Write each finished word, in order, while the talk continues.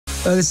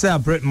This is how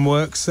Britain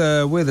works.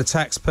 We're the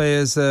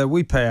taxpayers.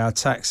 We pay our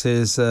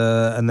taxes,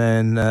 and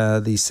then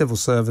the civil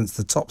servants,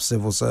 the top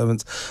civil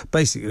servants,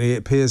 basically it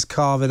appears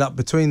carve it up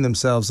between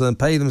themselves and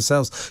pay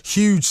themselves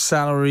huge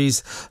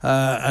salaries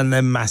and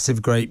then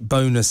massive great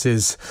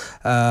bonuses.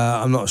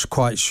 I'm not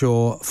quite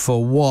sure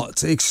for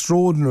what.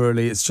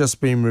 Extraordinarily, it's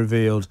just been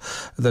revealed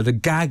that a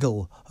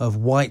gaggle of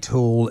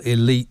Whitehall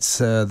elites,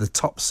 the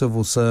top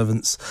civil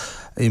servants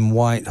in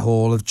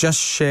Whitehall, have just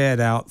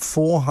shared out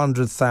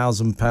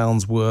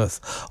 £400,000 worth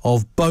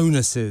of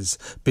bonuses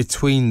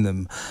between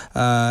them,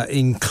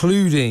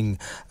 including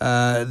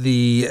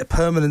the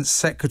permanent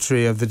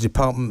secretary of the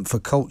Department for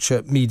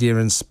Culture, Media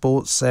and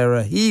Sports,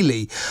 Sarah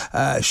Healy.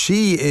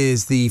 She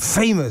is the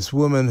famous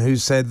woman who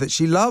said that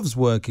she loves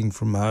working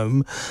from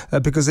home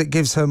because it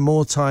gives her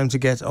more time to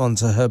get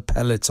onto her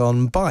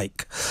Peloton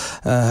bike,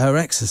 her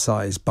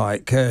exercise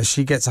bike.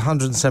 She gets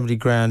 170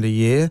 grand a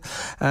year,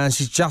 and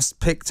she's just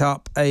picked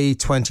up a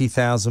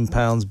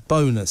 £20,000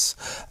 bonus,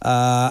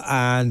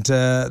 and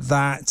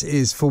that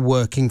is for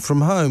working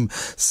from home.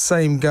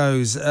 Same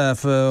goes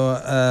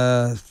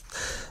for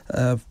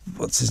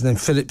what's his name?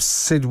 Philip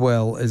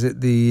Sidwell, is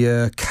it,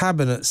 the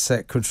cabinet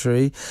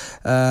secretary?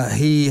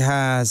 He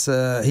gets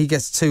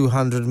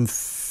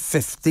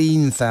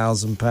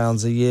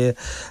 £215,000 a year,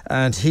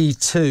 and he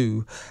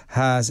too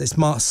has,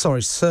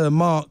 Sir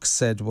Mark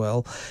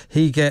Sidwell.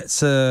 He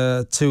gets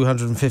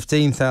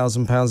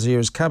 £215,000 a year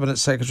as cabinet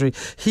secretary.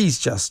 He's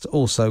just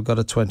also got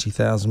a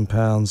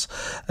 £20,000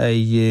 a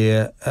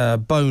year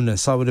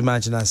bonus. I would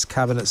imagine as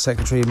cabinet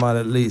secretary he might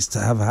at least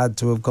have had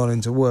to have gone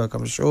into work.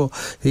 I'm sure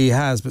he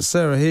has, but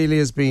Sarah Healy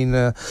has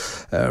been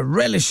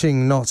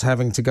relishing not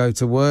having to go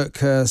to work.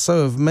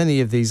 So have many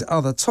of these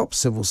other top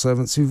civil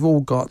servants who've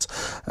all got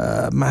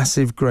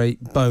massive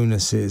great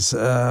bonuses.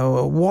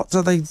 What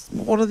are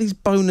these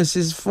bonuses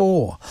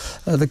for?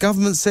 The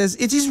government says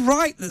it is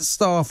right that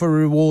staff are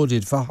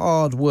rewarded for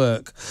hard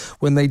work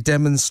when they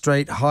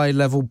demonstrate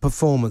high-level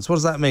performance. What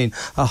does that mean?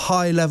 A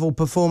high-level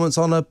performance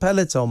on a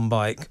Peloton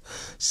bike?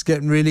 She's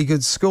getting really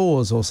good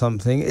scores or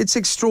something. It's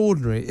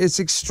extraordinary. It's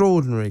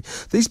extraordinary.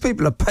 These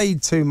people are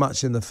paid too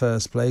much in the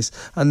first place,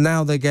 and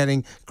now they're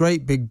getting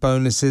great big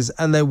bonuses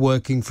and they're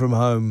working from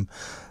home.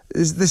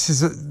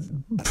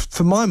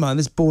 For my mind,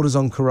 this borders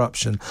on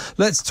corruption.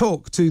 Let's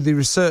talk to the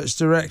research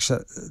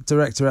director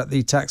at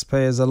the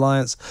Taxpayers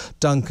Alliance,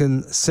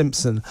 Duncan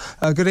Simpson.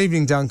 Good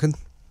evening, Duncan.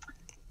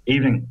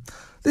 Evening.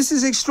 This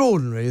is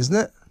extraordinary, isn't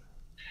it?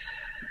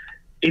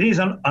 It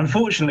is.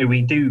 Unfortunately,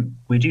 we do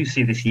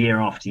see this year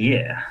after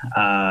year.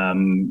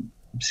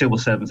 Civil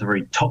servants, the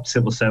very top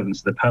civil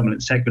servants, the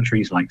permanent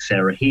secretaries like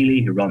Sarah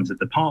Healy, who runs a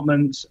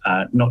department,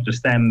 not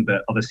just them,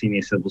 but other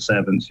senior civil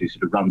servants who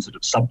sort of run sort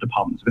of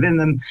sub-departments within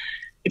them.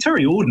 It's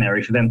very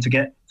ordinary for them to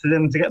get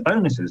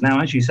bonuses. Now,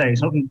 as you say,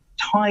 it's not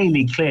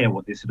entirely clear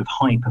what this sort of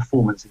high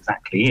performance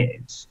exactly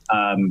is.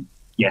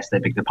 Yes, they're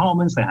big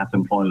departments. They have to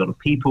employ a lot of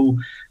people.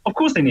 Of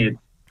course, they need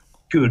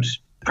good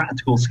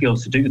practical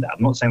skills to do that.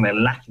 I'm not saying they're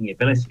lacking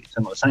abilities.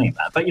 I'm not saying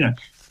that. But,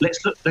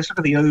 let's look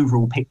at the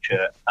overall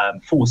picture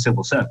for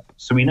civil servants.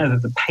 So we know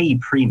that the pay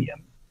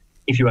premium,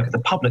 if you work at the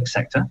public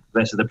sector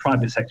versus the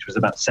private sector, is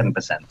about 7%.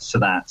 So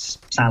that's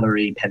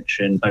salary,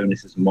 pension,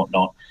 bonuses and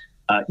whatnot.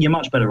 You're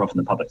much better off in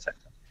the public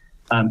sector.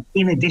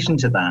 In addition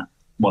to that,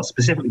 well,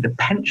 specifically the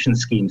pension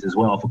schemes as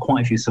well for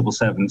quite a few civil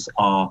servants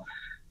are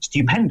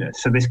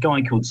stupendous. So this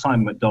guy called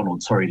Lord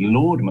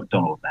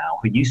MacDonald now,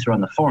 who used to run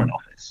the Foreign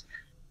Office,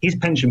 his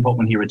pension pot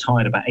when he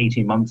retired about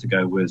 18 months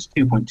ago was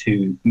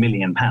 £2.2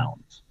 million.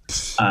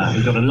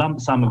 He got a lump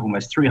sum of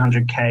almost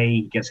 300k.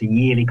 He gets a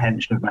yearly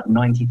pension of about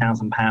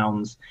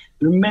 £90,000.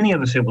 There are many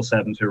other civil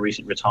servants who are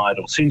recently retired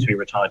or soon to be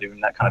retired who are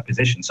in that kind of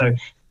position. So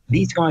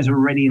these guys are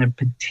already in a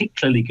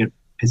particularly good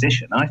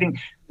position. And I think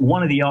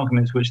one of the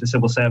arguments which the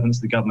civil servants,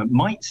 the government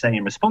might say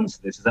in response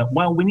to this is that,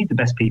 well, we need the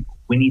best people.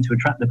 We need to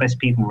attract the best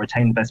people and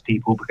retain the best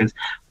people because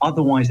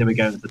otherwise they would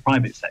go into the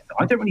private sector.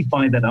 I don't really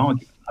buy that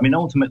argument. I mean,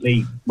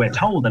 ultimately, we're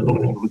told that a lot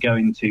of people would go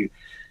into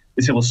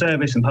the civil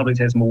service and public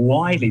sector more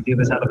widely, do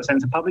this out of a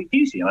sense of public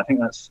duty. And I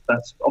think that's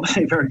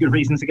obviously a very good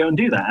reason to go and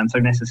do that. And so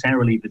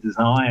necessarily the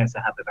desire to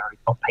have the very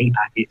top pay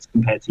packets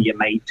compared to your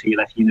mate who you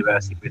left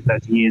university with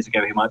 30 years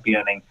ago who might be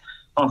earning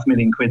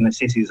 £500,000 in the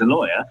city as a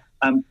lawyer,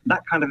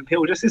 that kind of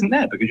appeal just isn't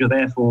there because you're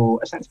there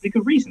for ostensibly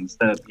good reasons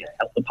to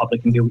help the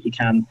public and do what you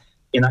can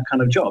in that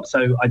kind of job.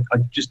 So I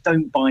just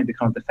don't buy the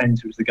kind of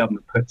defence which the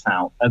government puts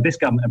out, this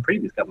government and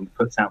previous government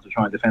puts out to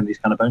try and defend these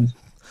kind of bonuses.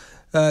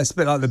 It's a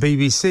bit like the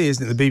BBC,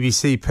 isn't it? The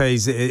BBC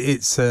pays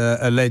its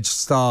alleged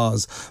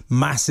stars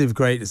massive,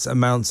 great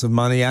amounts of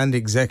money and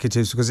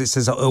executives because it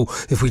says,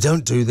 if we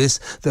don't do this,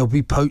 they'll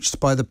be poached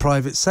by the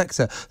private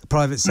sector. The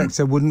private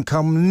sector wouldn't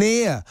come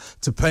near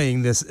to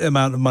paying this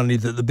amount of money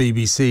that the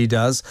BBC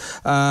does.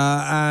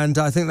 And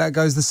I think that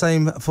goes the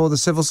same for the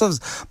civil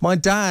service. My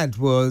dad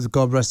was,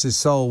 God rest his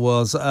soul,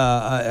 was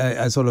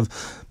a sort of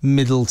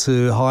middle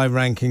to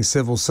high-ranking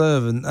civil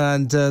servant.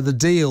 And the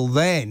deal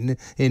then,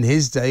 in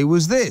his day,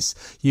 was this.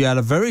 You had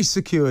a very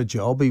secure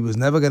job. He was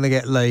never going to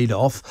get laid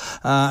off.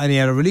 And he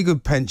had a really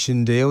good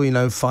pension deal,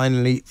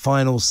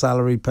 final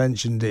salary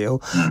pension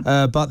deal.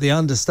 But the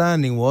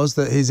understanding was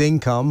that his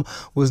income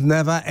was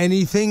never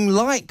anything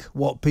like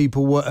what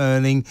people were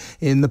earning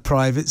in the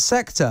private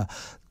sector.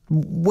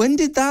 When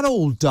did that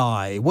all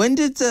die? When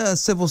did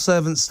civil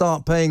servants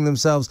start paying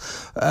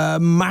themselves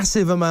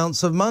massive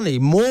amounts of money,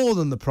 more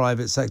than the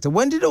private sector?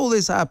 When did all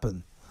this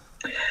happen?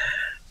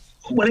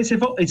 Well, it's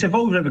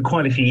evolved over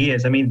quite a few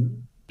years. I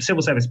mean,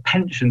 civil service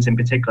pensions in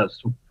particular,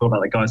 talk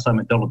about the guy Simon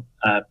McDonald,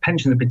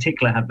 pensions in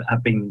particular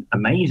have been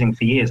amazing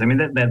for years. I mean,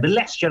 they're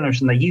less generous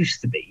than they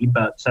used to be,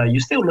 but you're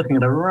still looking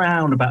at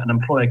around about an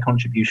employer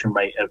contribution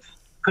rate of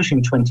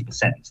pushing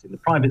 20%. In the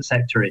private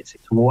sector, it's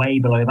way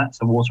below that.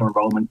 So auto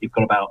enrollment, you've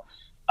got about,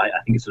 I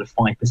think it's sort of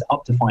 5%,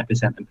 up to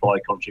 5% employer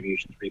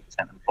contribution, 3%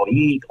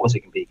 employee. Of course, it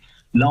can be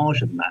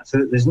larger than that.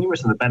 So there's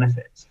numerous other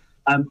benefits.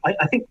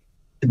 I think,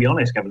 to be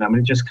honest, Kevin, I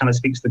mean, it just kind of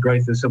speaks to the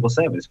growth of the civil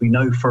service. We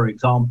know, for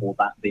example,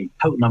 that the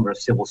total number of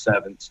civil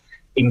servants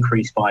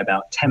increased by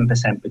about 10%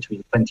 between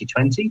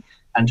 2020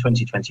 and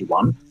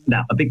 2021.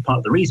 Now, a big part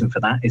of the reason for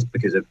that is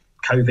because of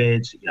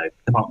COVID,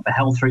 Department for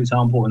Health, for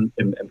example, and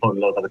employing a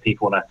lot of other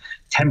people on a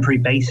temporary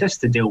basis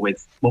to deal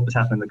with what was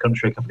happening in the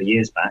country a couple of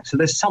years back. So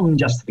there's some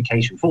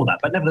justification for that.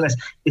 But nevertheless,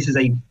 this is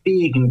a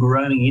big and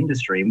growing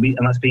industry, and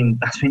that's been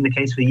the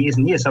case for years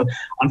and years. So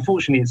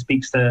unfortunately, it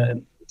speaks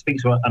to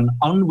an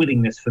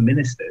unwillingness for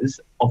ministers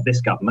of this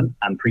government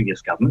and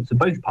previous governments, so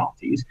both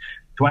parties,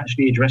 to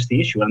actually address the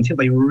issue. And until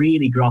they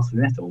really grasp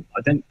the nettle,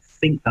 I don't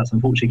think that's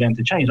unfortunately going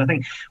to change. I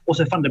think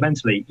also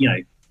fundamentally,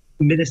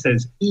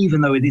 ministers,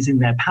 even though it is in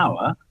their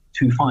power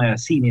to fire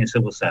senior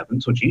civil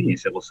servants or junior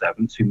civil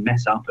servants who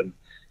mess up and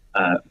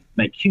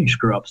make huge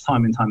screw-ups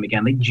time and time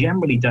again, they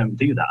generally don't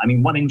do that. I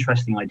mean, one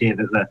interesting idea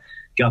that the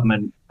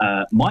government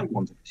might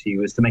want to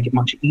pursue is to make it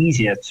much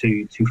easier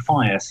to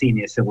fire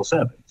senior civil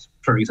servants.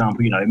 For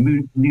example, a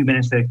new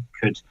minister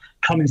could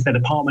come into their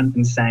department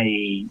and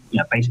say,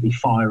 basically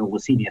fire all the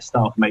senior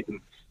staff and make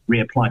them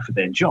reapply for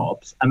their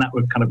jobs, and that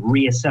would kind of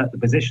reassert the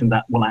position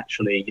that, well,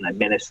 actually,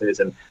 ministers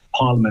and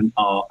Parliament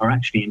are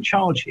actually in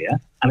charge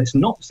here, and it's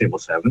not civil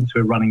servants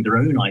who are running their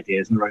own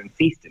ideas and their own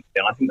fiefdom.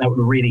 And I think that would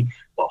really,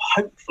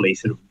 hopefully,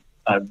 sort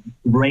of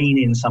rein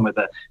in some of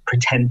the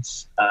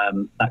pretense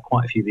that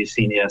quite a few of these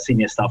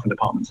senior staff and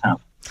departments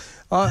have.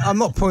 I'm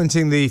not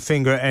pointing the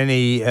finger at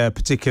any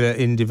particular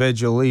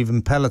individual,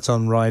 even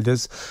peloton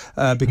riders,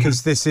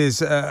 because this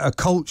is a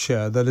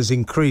culture that has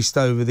increased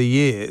over the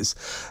years.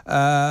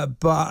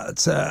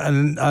 But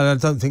I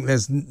don't think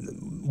there's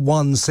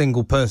one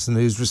single person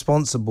who's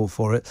responsible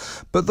for it.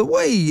 But the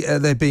way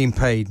they're being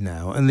paid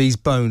now, and these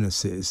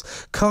bonuses,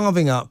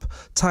 carving up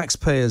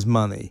taxpayers'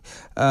 money,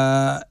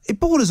 it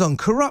borders on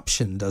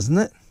corruption, doesn't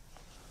it?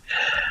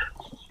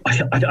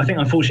 I think,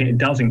 unfortunately, it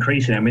does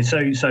increase it. I mean,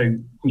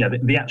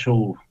 the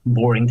actual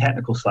boring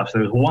technical stuff. So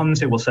there's one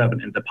civil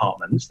servant in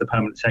departments, the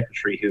permanent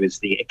secretary, who is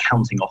the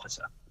accounting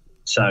officer.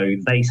 So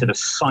they sort of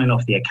sign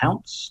off the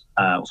accounts,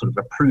 or sort of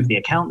approve the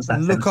accounts.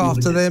 And look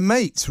after their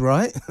mates,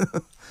 right?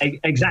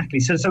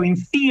 Exactly. So in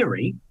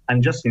theory,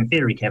 and just in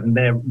theory, Kevin,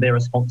 they're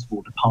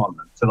responsible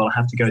department. So they'll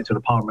have to go to the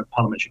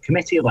parliamentary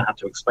committee, or they'll have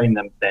to explain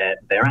them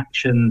their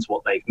actions,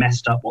 what they've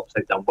messed up, what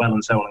they've done well,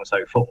 and so on and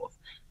so forth.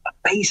 But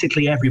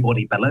basically,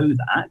 everybody below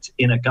that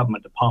in a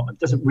government department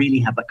doesn't really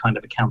have that kind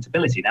of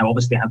accountability. Now,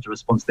 obviously, they have to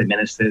respond to their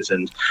ministers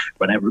and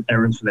run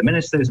errands for their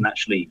ministers and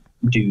actually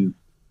do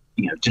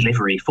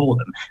delivery for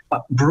them.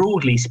 But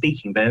broadly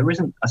speaking, there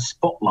isn't a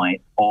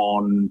spotlight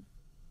on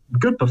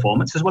good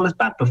performance as well as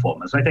bad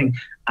performance. I think,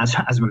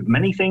 as with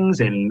many things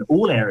in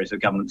all areas of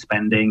government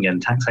spending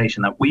and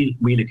taxation that we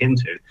look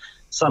into,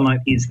 Sunlight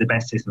is the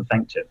best system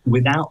effective.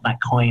 Without that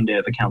kind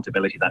of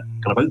accountability, that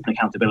kind of open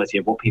accountability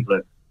of what people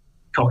are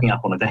cocking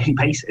up on a daily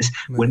basis,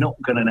 we're not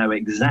going to know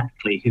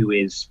exactly who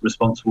is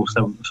responsible for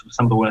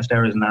some of the worst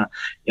errors in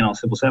our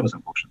civil service,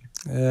 unfortunately.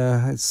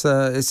 Yeah,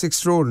 it's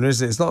extraordinary,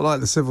 isn't it? It's not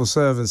like the civil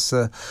servants,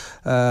 are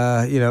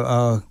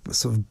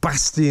sort of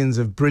bastions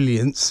of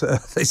brilliance.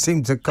 They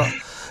seem to,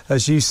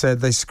 as you said,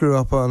 they screw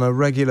up on a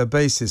regular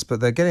basis, but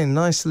they're getting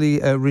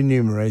nicely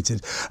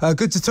remunerated.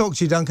 Good to talk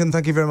to you, Duncan.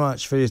 Thank you very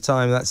much for your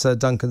time. That's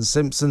Duncan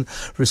Simpson,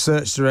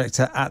 Research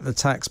Director at the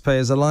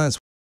Taxpayers Alliance.